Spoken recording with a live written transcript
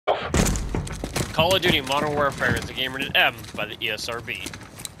Call of Duty Modern Warfare is a game rated M by the ESRB.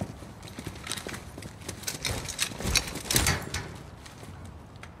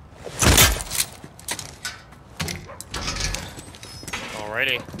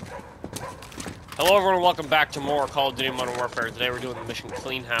 Alrighty. Hello everyone, welcome back to more Call of Duty Modern Warfare. Today we're doing the mission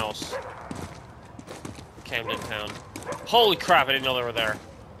Clean House. Camden Town. Holy crap, I didn't know they were there.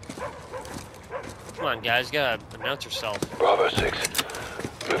 Come on guys, you gotta announce yourself. Bravo 6.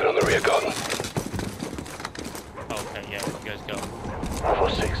 Moving on the rear garden. Okay, yeah, you guys go. Bravo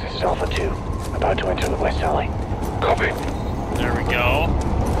 6, this is Alpha 2. About to enter the west alley. Copy. There we go.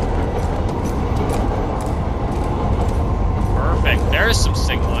 Perfect, there's some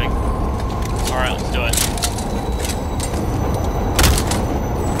signaling. Alright, let's do it.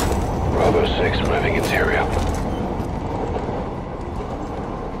 Bravo 6, moving interior.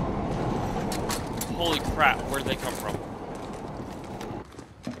 Holy crap, where did they come from?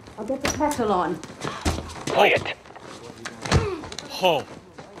 I'll get the kettle on. Quiet. Oh.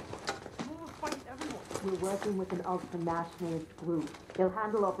 We're working with an ultra-nationalist group. They'll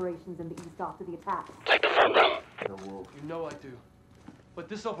handle operations in the east after the attack. Take the front room. You know I do. But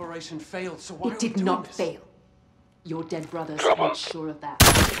this operation failed, so why It are we did doing not this? fail. Your dead brothers Drop are on. sure of that.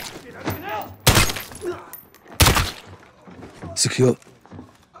 Secure.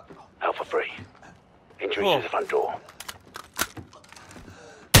 Alpha 3. Entry Oh. to the front door.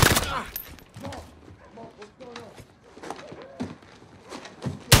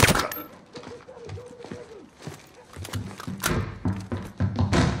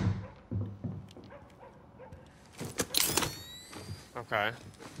 Okay.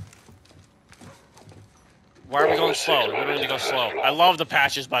 Why are we going slow? We don't need to go slow. I love the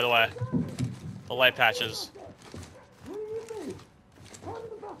patches, by the way. The light patches.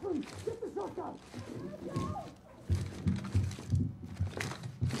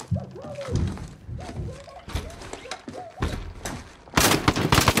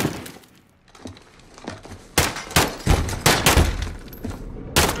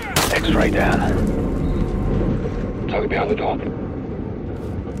 X-ray down. Target behind the door.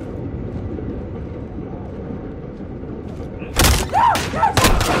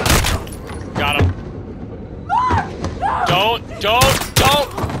 Got him. Don't!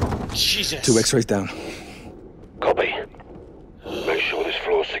 Jesus. 2 X-rays down. Copy. Make sure this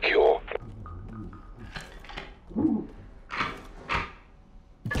floor's secure.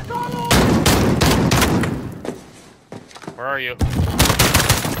 Where are you?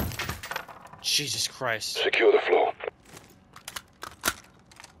 Jesus Christ. Secure the floor.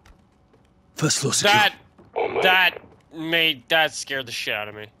 First floor secure. That scared the shit out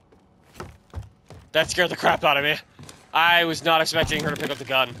of me. That scared the crap out of me. I was not expecting her to pick up the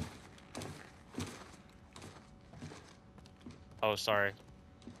gun. Oh, sorry.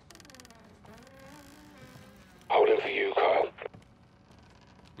 Holding for you, Kyle.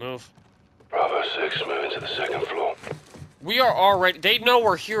 Move. Bravo 6, moving to the second floor. We are already... They know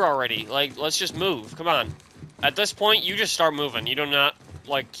we're here already. Like, let's just move. Come on. At this point, you just start moving. You do not,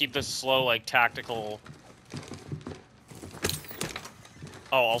 like, keep this slow, like, tactical...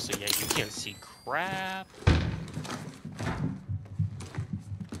 Oh, also, yeah, you can't see crap.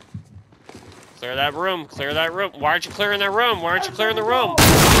 Clear that room. Clear that room. Why aren't you clearing that room? Why aren't you clearing the room?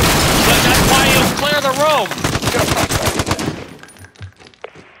 That's why you clear the room!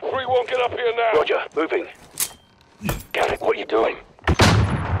 3-1, get up here now! Roger, moving. Gavik, what are you doing?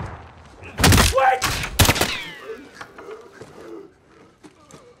 Wait!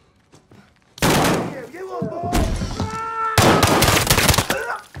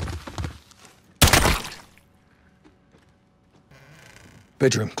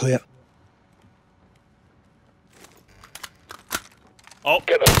 Bedroom, clear. Oh,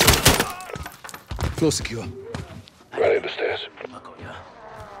 Get up. Floor secure. Right up the stairs.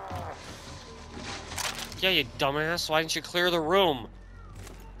 yeah, you dumbass. Why didn't you clear the room?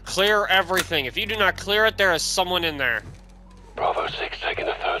 Clear everything. If you do not clear it, there is someone in there. Bravo 6, taking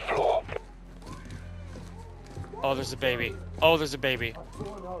the third floor. Oh, there's a baby. Oh, there's a baby.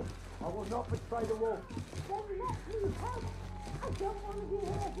 I will not betray the wolf. Then let me help. I don't want to be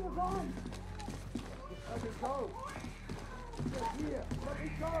here if you're gone. Let me go. You're here. Let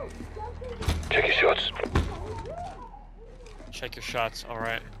me go. Check your shots. Check your shots. All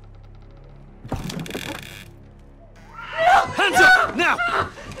right. Hands up! Now!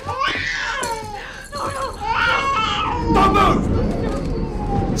 Don't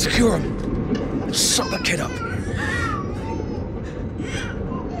move! Secure him. Suck the kid up.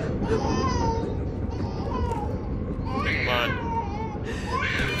 Come on.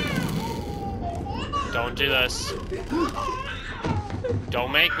 Don't do this.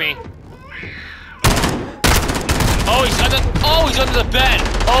 Don't make me. Oh, he's under the bed.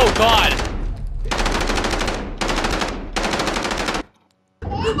 Oh God.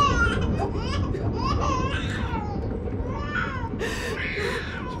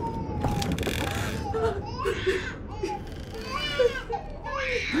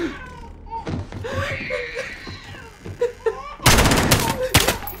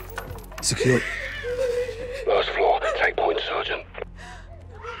 Secure. Last floor. Take point, Sergeant.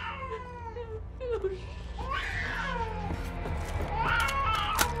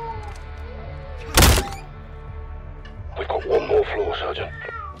 We've got one more floor, Sergeant.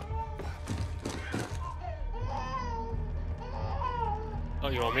 Oh,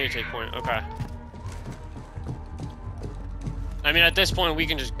 you want me to take point? Okay. I mean, at this point, we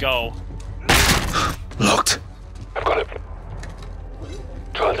can just go. Locked. I've got it.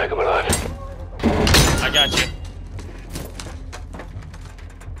 Try and take him alive. I got you.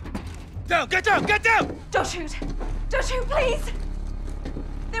 Down! Get down! Get down! Don't shoot! Don't shoot, please!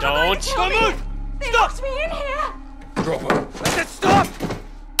 They were Don't. going to kill me. Move! They Stop! locked me in here! Drop her. I said stop!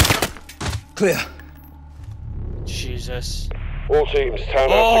 Clear. Jesus. All teams,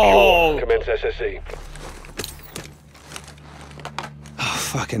 townhouse Oh. secure. Commence SSE. Oh,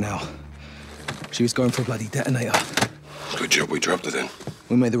 fucking hell. She was going for a bloody detonator. Good job we dropped it in.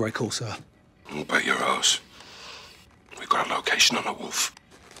 We made the right call, sir. We'll bet your ass. We got a location on the wolf.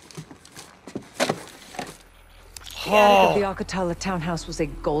 The attic of the Al-Qatala townhouse was a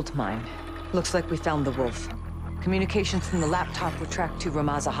gold mine. Looks like we found the wolf. Communications from the laptop were tracked to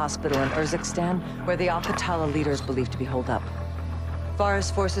Ramaza Hospital in Urzikstan, where the Al-Qatala leader is believed to be holed up.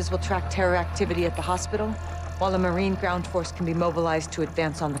 Farah's forces will track terror activity at the hospital, while a Marine ground force can be mobilized to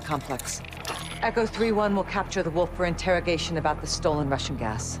advance on the complex. Echo 3-1 will capture the wolf for interrogation about the stolen Russian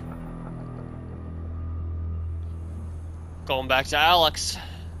gas. Going back to Alex.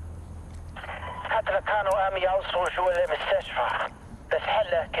 حتى كانوا عم يوصلوا جوا المستشفى بس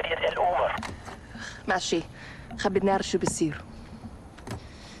هلا كريت الأمور. ماشي خبي نعرف شو بيصير.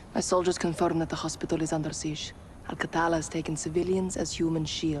 My soldiers confirm that the hospital is under siege. Al-Qatala has taken civilians as human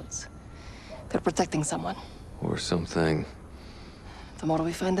shields. They're protecting someone. Or something. Tomorrow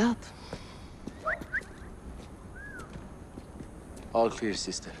we find out. All clear,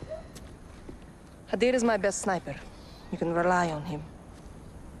 sister. Hadir is my best sniper. You can rely on him.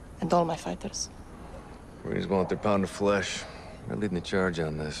 And all my fighters. Marines want their pound of flesh. They're leading the charge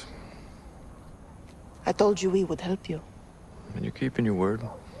on this. I told you we would help you. And you're keeping your word.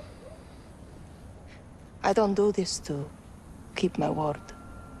 I don't do this to keep my word.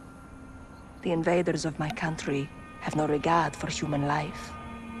 The invaders of my country have no regard for human life.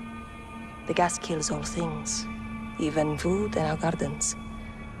 The gas kills all things, even food and our gardens.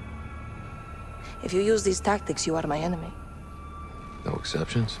 If you use these tactics, you are my enemy. No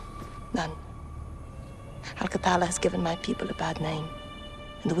exceptions? None. Al-Qatala has given my people a bad name,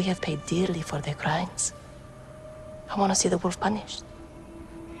 and we have paid dearly for their crimes. I want to see the wolf punished.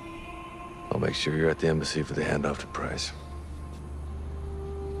 I'll make sure you're at the embassy for the handoff to Price.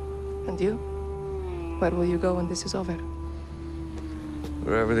 And you? Where will you go when this is over?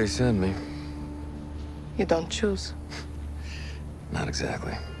 Wherever they send me. You don't choose. Not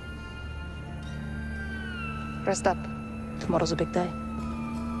exactly. Rest up. Tomorrow's a big day.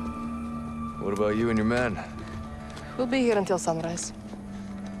 What about you and your men? We'll be here until sunrise.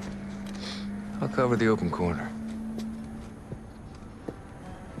 I'll cover the open corner.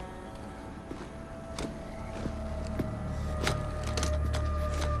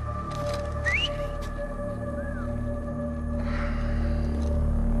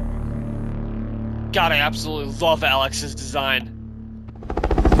 God, I absolutely love Alex's design.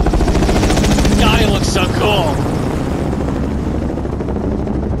 God, he looks so cool.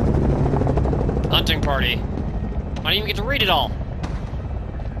 Hunting party. I didn't even get to read it all.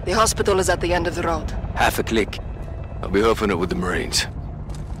 The hospital is at the end of the road. Half a click. I'll be hoofing it with the Marines.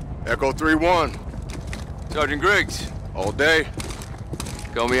 Echo 3-1. Sergeant Griggs. All day.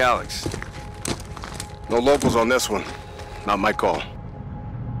 Call me Alex. No locals on this one. Not my call.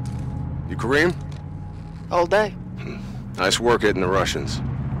 You Kareem? All day. Nice work hitting the Russians.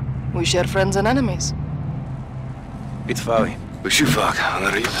 We share friends and enemies. Bitvavi. Bishufak,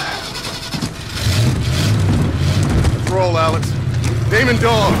 Anarib. Let's roll, Alex. Damon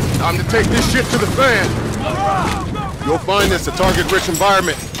Dog, time to take this shit to the fan. You'll find this a target-rich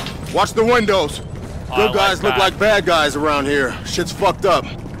environment. Watch the windows. Good guys look like bad guys around here. Shit's fucked up.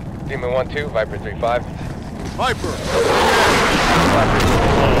 Demon 1-2, Viper 3-5. Viper!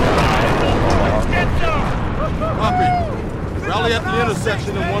 Copy. Rally at the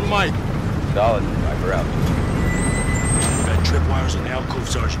intersection in one mic. Solid. Viper out. Got tripwires on the alcove,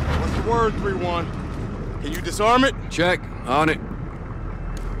 Sergeant. What's the word, 3-1? Can you disarm it? Check. On it.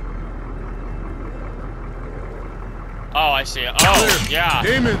 Oh, I see it. Oh, yeah.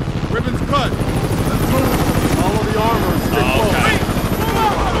 Damon, ribbon's cut. Let's move. Follow the armor. Stay close. Okay.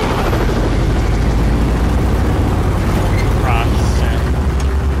 Process.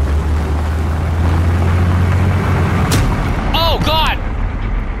 Oh, God!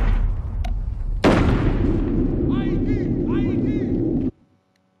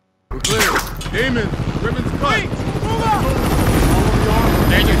 We're clear. Damon, ribbon's cut. Move out! Follow the armor.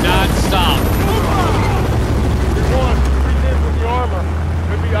 They do not stop. Move out! One, breathe in with the armor.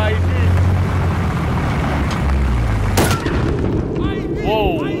 Could be IED. Whoa.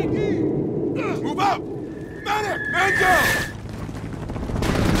 Move out! Medic! Man down!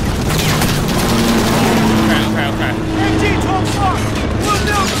 Okay. MG, 12 o'clock! Blue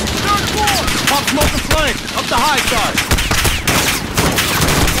building, 3rd floor! Pop smoke and flank! Up the high side!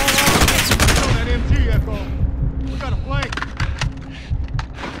 That MG, Echo. We got a flank.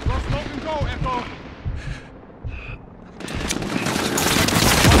 Throw smoke and go, Echo.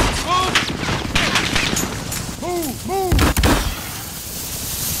 Move! Move!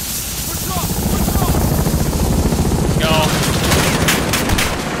 Push up! Push up! Go.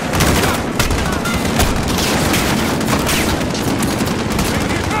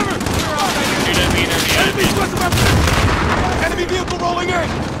 Enemy vehicle rolling in!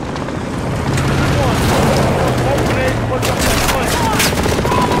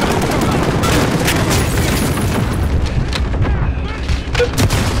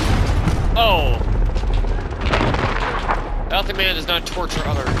 Oh. Healthy man does not torture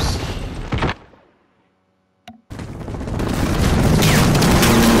others.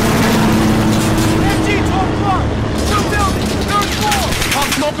 MG, 12 o'clock! Blue building, 3rd floor! Pop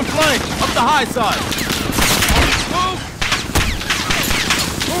smoke and flank! Up the high side! Move!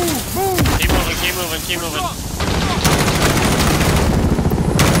 Move! Keep moving.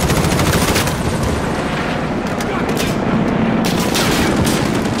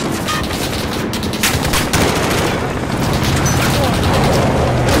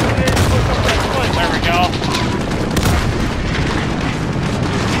 There we go.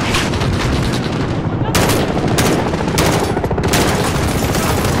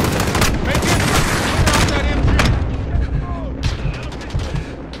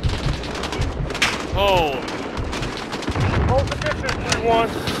 Oh. Hold the distance, 3-1.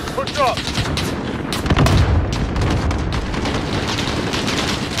 Push up.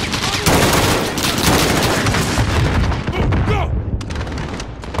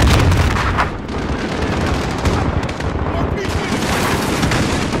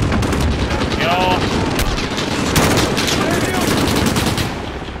 Go!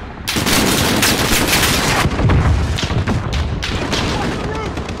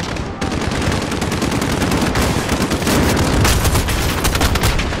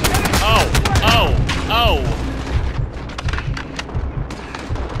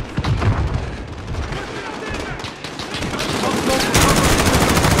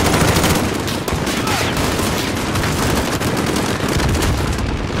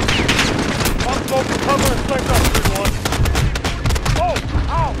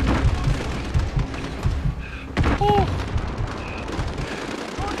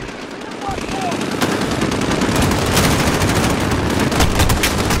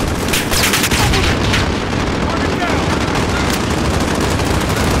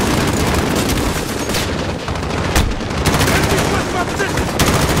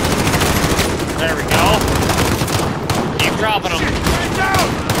 There we go. Keep dropping them. Man down!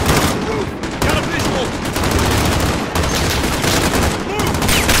 Got a visual!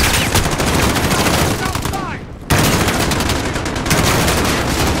 Outside!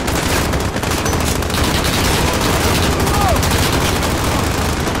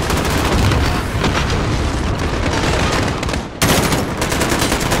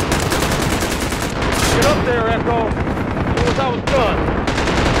 Get up there, Echo. As soon as I was done.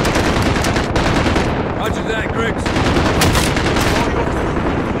 Roger that, Griggs.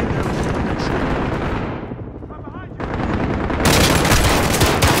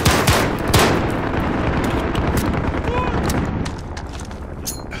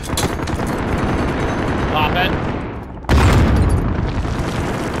 Pop it.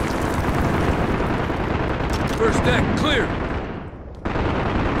 First deck, clear.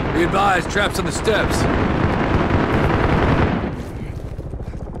 Be advised, traps on the steps.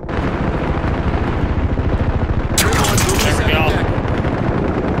 There we go.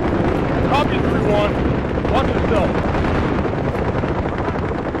 Copy 3-1. Watch yourself.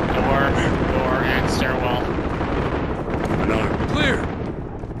 Door and stairwell. Clear.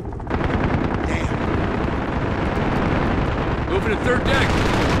 Moving to third deck.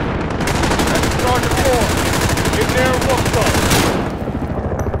 That's Sergeant 4. Get there and look some.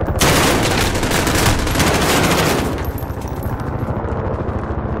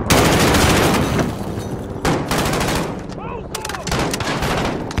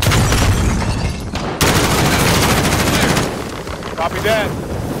 Copy that.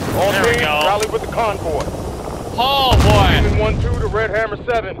 All There we teams, go. rally with the convoy. Oh boy! Demon 1-2 to Red Hammer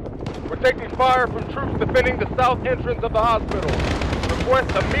 7. We're taking fire from troops defending the south entrance of the hospital. Request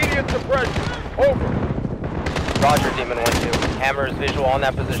immediate suppression. Over. Roger, Demon 1-2. Hammer is visual on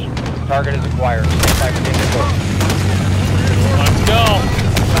that position. Target is acquired. Stand by for Demon 4. Let's go!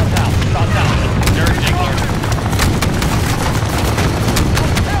 Shots out, shots out. Derek Ziegler.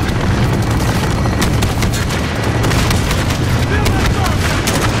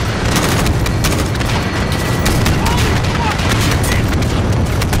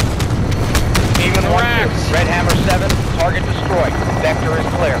 Demon 1-2. Red Hammer 7. Target destroyed. Vector is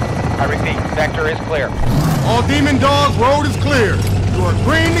clear. I repeat, vector is clear. All Demon Dogs, road is clear. You are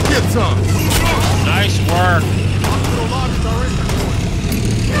green to get some. Nice work.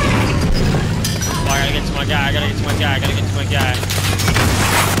 Oh, I gotta get to my guy, I gotta get to my guy, I gotta get to my guy.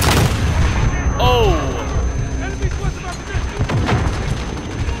 Oh!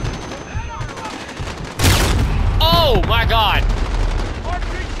 Oh my god!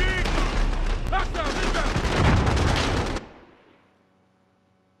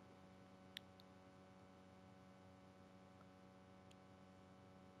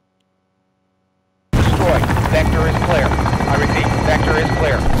 Destroyed. Vector is clear. I repeat, vector is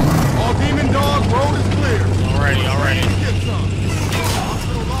clear. All Demon Dogs, road is clear. Alrighty, alrighty. Get some.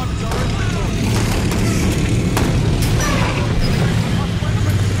 Hospital lobbies are in control.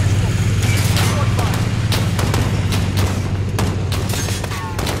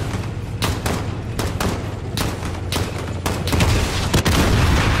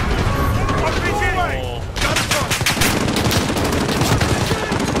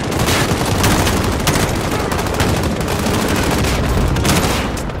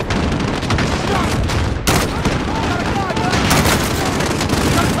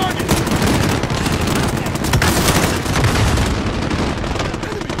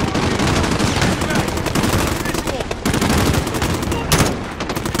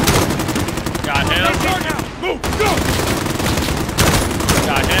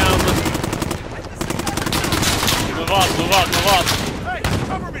 Move up. Hey,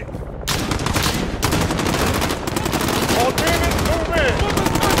 cover me! All demons, move in!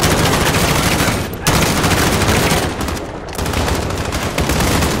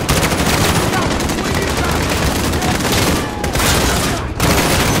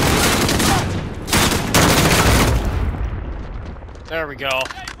 There we go.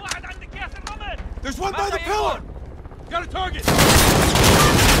 There's one by the pillar! Got a target!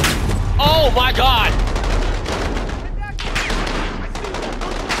 Oh my god!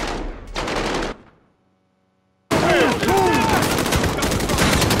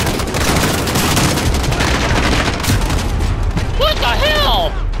 What the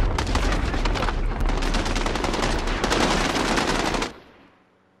hell?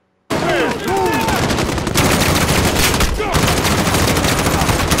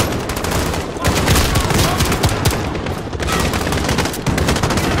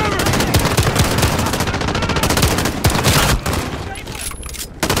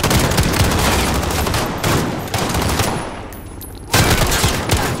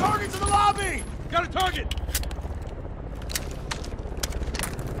 Target's in the lobby! Got a target!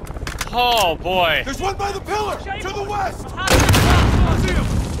 Oh boy. There's one by the pillar! To the west!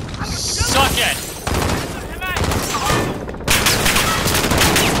 Suck it!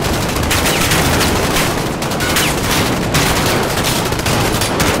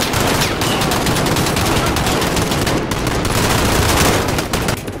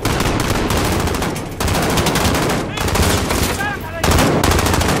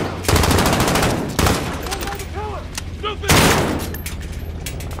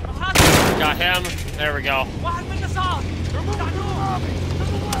 Got him. There we go.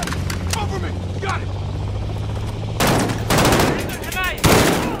 Cover me! Got it!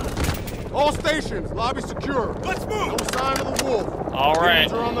 All stations, lobby secure. Let's move! No sign of the wolf. All right.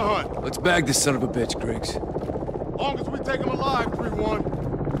 Demons are on the hunt. Let's bag this son of a bitch, Griggs. Long as we take him alive,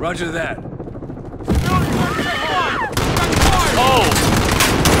 3-1. Roger that. Oh!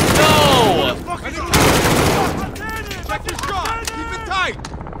 No! Check your shot! Keep it tight!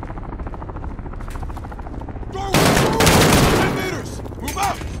 Doorway! 10 meters! Move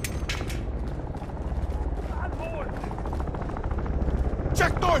out!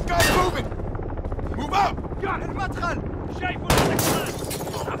 Check north, guys moving! Move out! Got it! I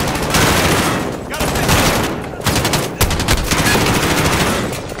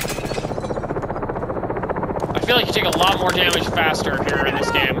feel like you take a lot more damage faster here in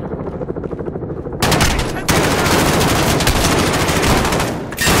this game.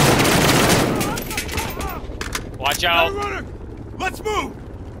 Watch out. Let's move!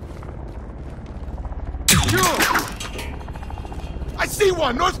 I see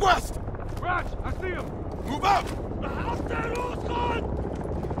one, northwest! Raj, I see him. Move out! The house down, all's gone.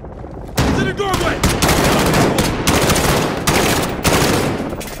 To the doorway!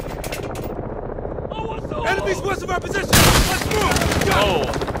 Oh, what's the Enemies west of our position! Let's move! Oh.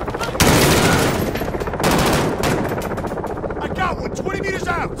 I got one, 20 meters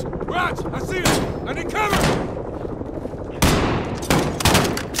out! Raj, I see him. I need cover.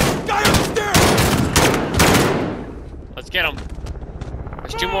 Guy on the stairs! Let's get him.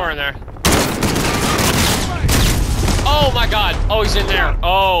 There's two more in there. Oh my god. Oh, he's in there.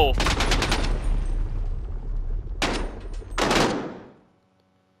 Oh.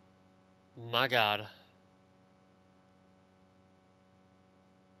 My god.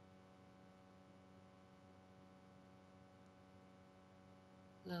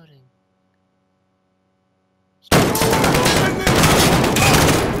 Loading.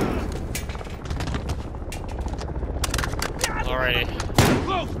 Alrighty.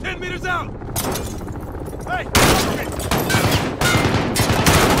 Close, 10 meters out! Hey!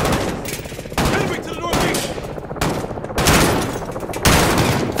 Enemy to the northeast!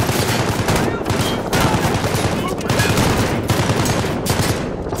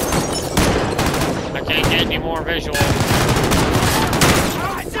 I can't get any more visual.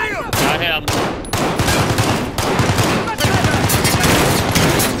 I see him! Got him.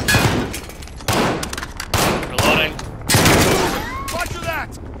 Reloading. Watch for that!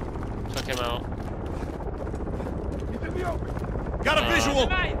 Took him out. Got a visual!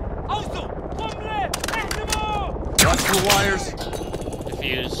 Watch for wires!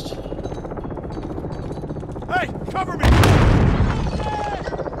 Diffused. Hey, cover me!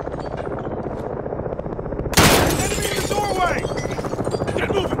 Enemy in the doorway! Get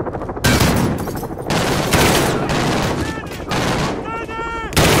moving!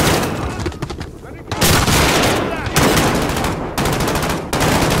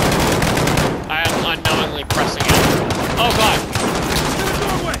 I am unknowingly pressing it. Oh god.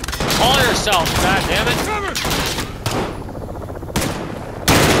 Call yourself, god damn it.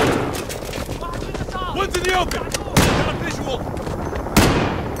 One's in the open! Got a visual!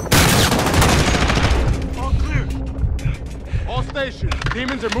 All clear. All stations.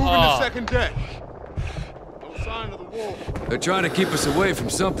 Demons are moving to second deck. No sign of the wolf. They're trying to keep us away from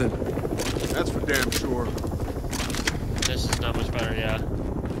something. That's for damn sure. This is not much better, yeah.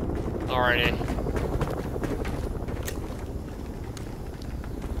 Alrighty.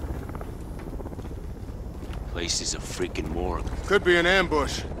 Place is a freaking morgue. Could be an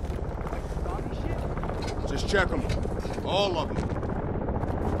ambush. Just check them. All of them.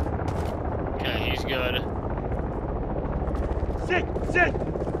 Okay, he's good. Sit, sit.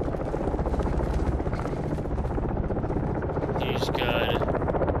 He's good.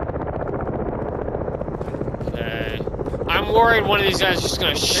 Okay. I'm worried one of these guys is just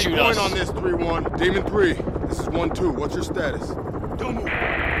gonna shoot us. Take point on this, 3-1. Demon 3. This is 1-2. What's your status? Don't move. Do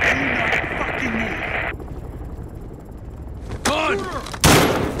not fucking move.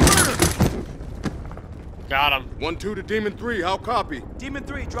 Got him. 1-2 to Demon 3. How copy? Demon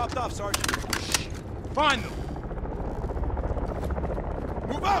 3 dropped off, Sergeant. Find them.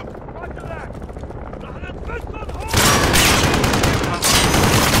 Move out. Roger that.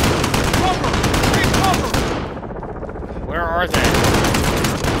 Cover. Please cover. Where are they?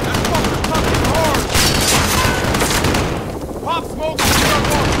 That fucker's fucking hard. Pop smoke.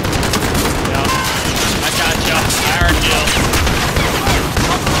 Yeah. I got you. I heard you.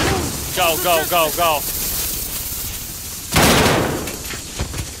 Go, go, go, go.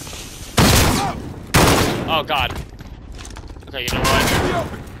 Oh god. Okay, you know what?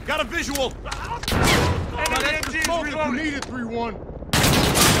 Got a visual. Got extra smoke if you need it, 3-1.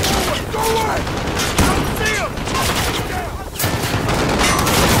 Go away! Don't see him!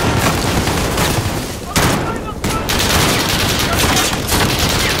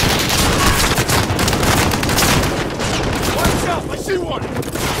 Watch out! I see one!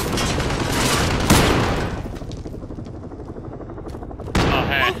 Oh,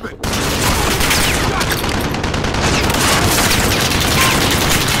 hey. Movement!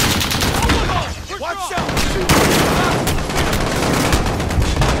 Watch out!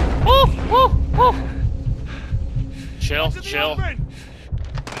 Woo, woo, woo. Chill, chill. Loading!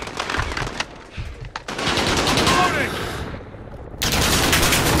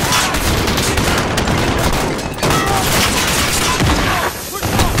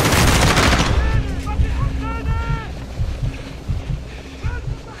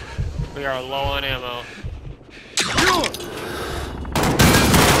 We are low on ammo.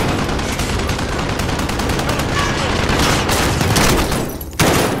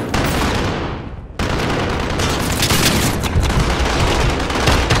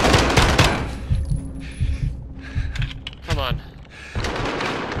 Come on.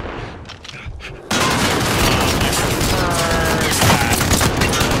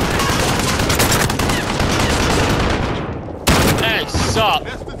 Hey, sup?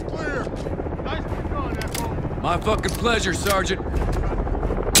 My fucking pleasure, Sergeant.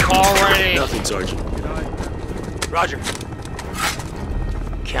 Already. Nothing, Sergeant. Roger.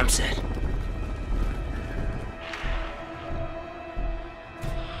 Camp set.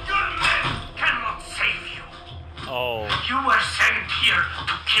 Your men cannot save you. Oh. You were sent here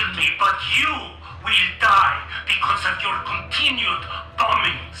to kill me, but you will die because of your continued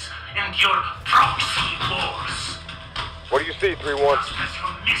bombings and your proxy wars. What do you see, 3-1? Just as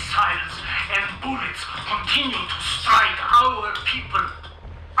your missiles and bullets continue to strike our people,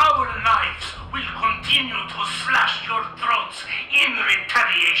 our knives will continue to slash your throats in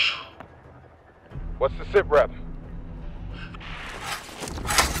retaliation. What's the sit rep?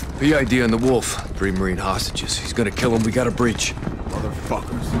 PID on the Wolf. 3 Marine hostages. He's gonna kill him. We got a breach.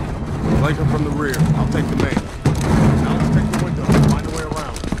 Motherfuckers. Flank him from the rear. I'll take the main. Now let's take the window. Find a way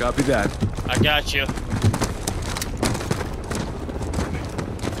around. Copy that. I got you.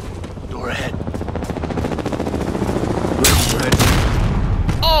 Door ahead. Briggs, we're heading.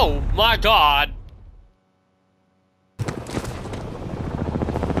 Oh my god.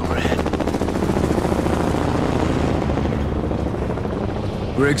 Door ahead.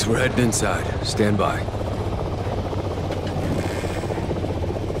 Briggs, we're heading inside. Stand by.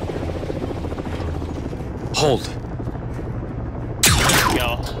 Hold. There we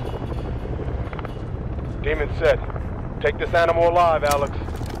go. Demon set. Take this animal alive, Alex.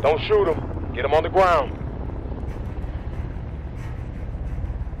 Don't shoot him. Get him on the ground.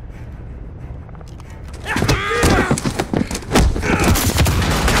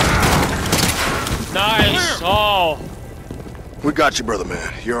 Nice. Oh. We got you, brother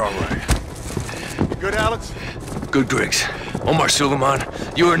man. You're all right. You good, Alex? Good, Griggs. Omar Suleiman,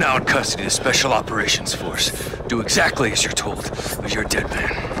 you are now in custody of the Special Operations Force. Do exactly as you're told, or you're a dead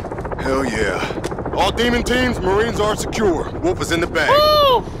man. Hell yeah. All demon teams, Marines are secure. Wolf is in the bag.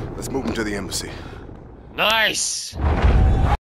 Woo! Let's move him to the embassy. Nice.